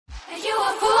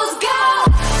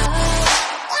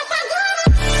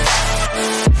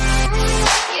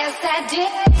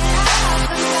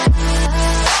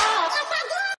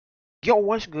Yo,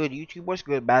 what's good, YouTube? What's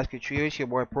good, Basketrio? It's your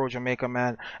boy Pro Jamaica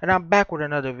Man, and I'm back with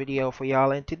another video for y'all.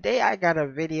 And today I got a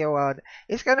video on.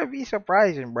 It's gonna be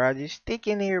surprising, bro. Just stick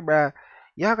in here, bro.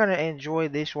 Y'all gonna enjoy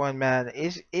this one, man.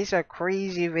 It's a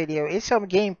crazy video. It's some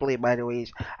gameplay, by the way.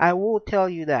 I will tell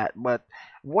you that. But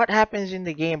what happens in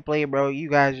the gameplay, bro? You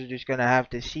guys are just gonna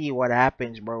have to see what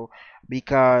happens, bro.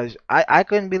 Because I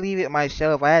couldn't believe it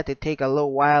myself. I had to take a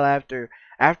little while after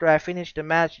I finished the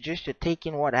match just to take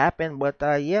in what happened. But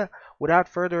yeah, without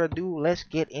further ado, let's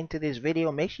get into this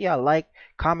video. Make sure y'all like,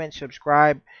 comment,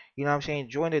 subscribe. You know what I'm saying?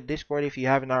 Join the Discord if you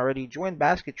haven't already. Join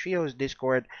Baskettrio's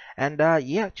Discord. And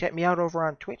yeah, check me out over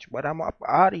on Twitch. But I'm up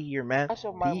out of here, man. Most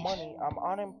of my money, I'm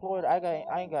unemployed. I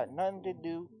ain't got nothing to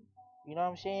do. You know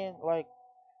what I'm saying? Like,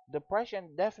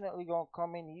 depression definitely gonna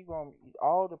come in. You gonna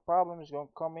all the problems gonna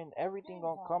come in. Everything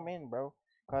gonna come in, bro.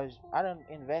 Cause I done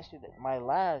invested my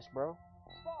last, bro.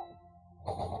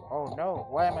 Oh no!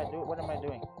 Why am I doing? What am I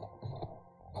doing?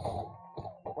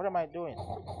 What am I doing?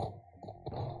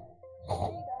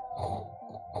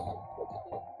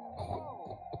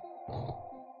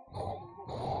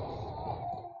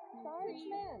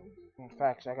 In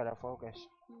fact, I gotta focus.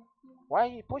 Why are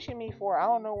you pushing me for? I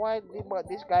don't know why, but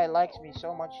this guy likes me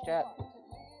so much, chat.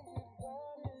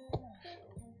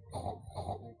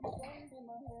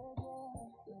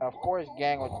 Of course,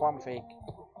 gang with pump fake.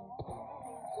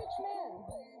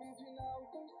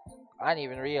 I didn't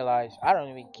even realize. I don't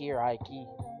even care, high key.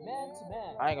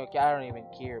 I ain't gonna. I don't even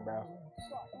care, bro.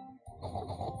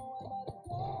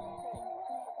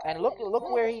 And look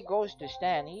where he goes to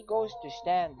stand. He goes to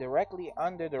stand directly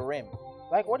under the rim.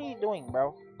 Like, what are you doing,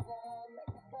 bro?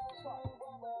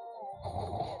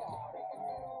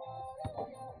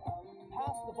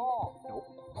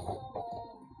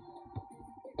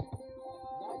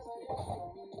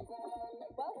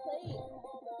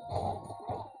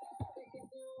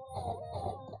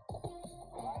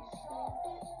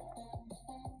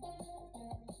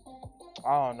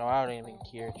 I don't know. I don't even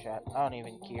care, chat. I don't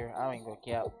even care. I ain't gonna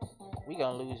cap. We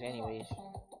gonna lose anyways.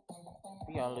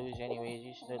 We gonna lose anyways.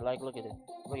 You should like look at it.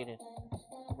 Look at it.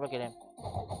 Look at him.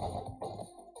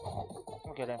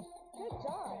 Look at him.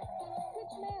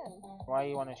 Why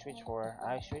you wanna switch for her?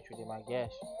 I switch with him, I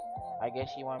guess. I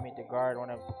guess he want me to guard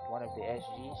one of the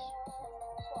SGs.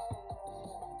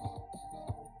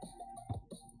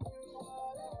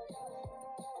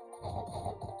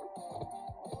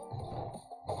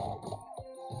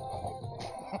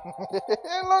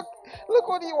 look, look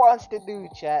what he wants to do,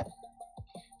 chat.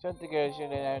 Something good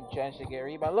should have a chance to get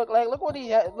rebound. Look what look what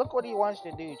he wants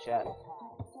to do, chat.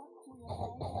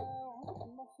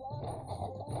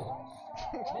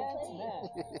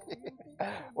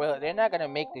 Well, they're not gonna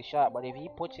make the shot, but if he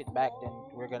puts it back, then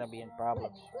we're gonna be in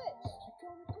problems.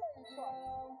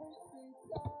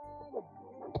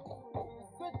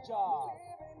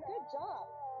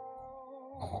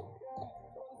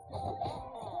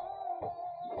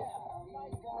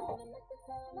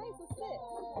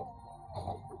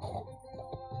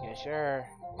 Yeah, sure.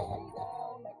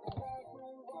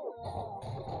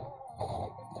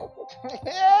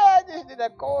 Yeah, I just did a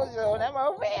cold zone. I'm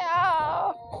a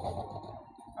fail.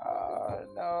 Oh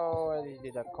no, I just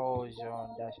did a cold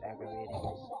zone. That's aggravating.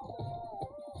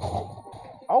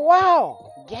 Oh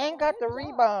wow, Gang got the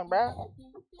rebound, bruh.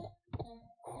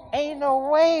 Ain't no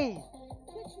way.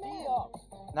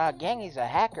 Nah, Gang is a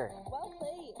hacker.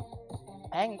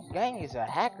 Gang is a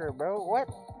hacker, bro. What?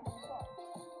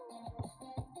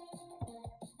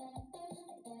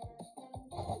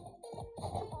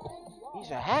 He's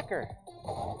a hacker.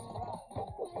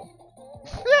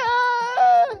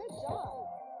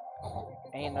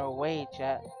 Ain't no way,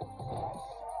 chat.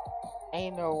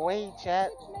 Ain't no way, chat.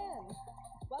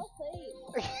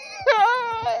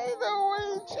 Ain't no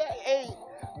way, chat. Hey,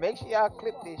 make sure y'all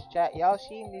clip this, chat. Y'all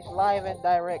seen this live and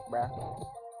direct, bruh.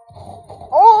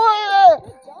 Oh, yeah.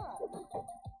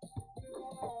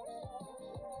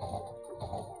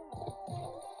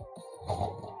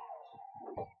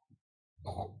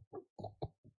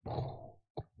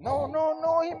 No, no,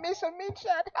 no, he missed a mid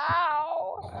shot.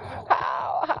 How?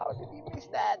 How did he miss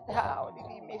that? How did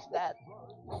he miss that?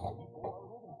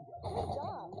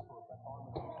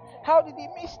 How did he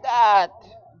miss that?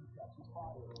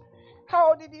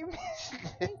 How did he miss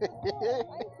it?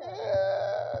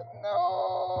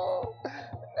 No.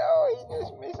 No, he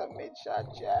just missed a mid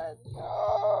shot, Chad.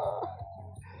 No.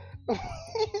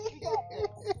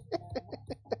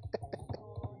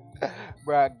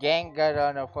 Bruh, Gang got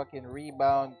on a fucking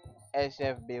rebound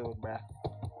SF build, bruh.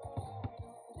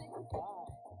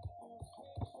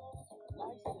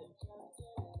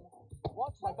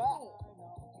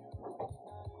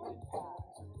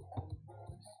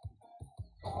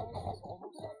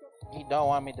 don't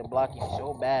want me to block him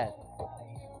so bad.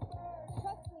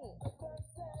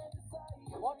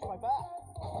 Watch my back.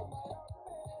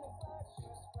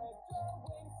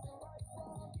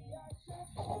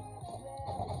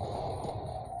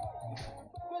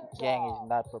 Gang is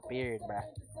not prepared, bruh.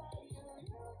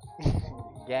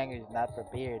 Gang is not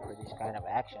prepared for this kind of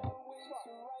action.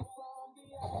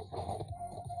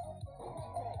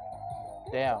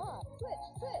 Damn.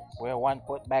 We're 1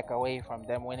 put back away from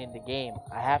them winning the game.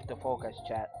 I have to focus,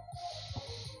 chat.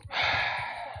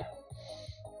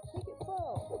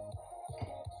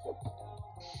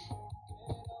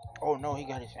 Oh no, he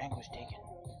got his ankles taken.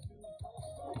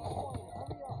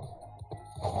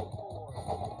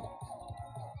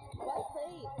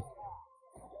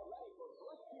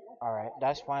 Alright,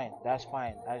 that's fine. That's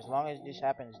fine. As long as this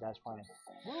happens, that's fine.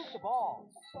 Move the ball.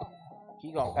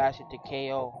 He gonna pass it to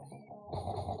KO.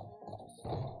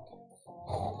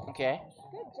 Okay.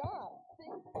 Good job.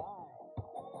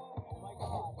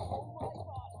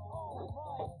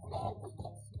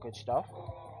 Good stuff.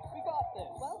 We got this.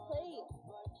 Well played.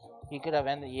 He could have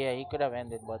ended. Yeah, he could have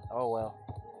ended, but oh well.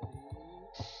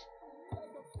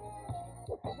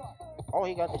 Oh,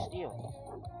 he got the steal.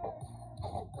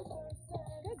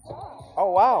 Good job.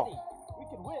 Oh wow. We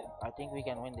can win. I think we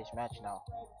can win this match now.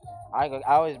 I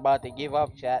was about to give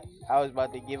up, chat. I was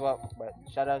about to give up, but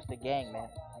shout outs to gang, man.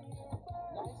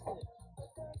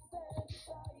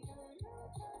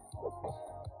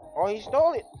 Oh, he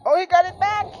stole it. Oh, he got it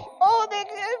back. Oh, they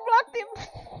blocked him.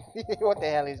 What the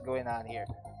hell is going on here?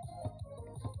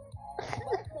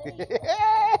 Ain't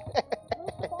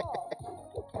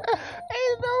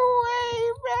no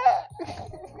way, bruh.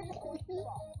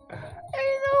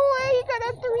 Ain't no way he got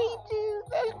a 3-2.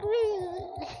 That's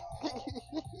crazy.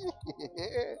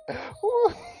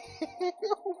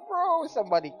 Bro,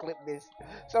 somebody clip this.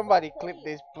 Somebody clip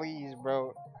this, please,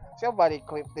 bro. Somebody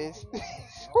clip this.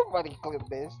 Somebody clip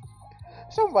this.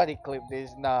 Somebody clip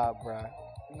this. Nah, bruh.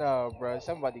 Nah, bruh.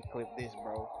 Somebody clip this,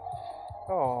 bro.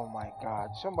 Oh my god.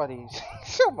 Somebody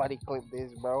somebody clip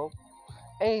this, bro.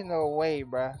 Ain't no way,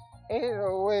 bruh. Ain't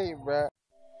no way, bruh.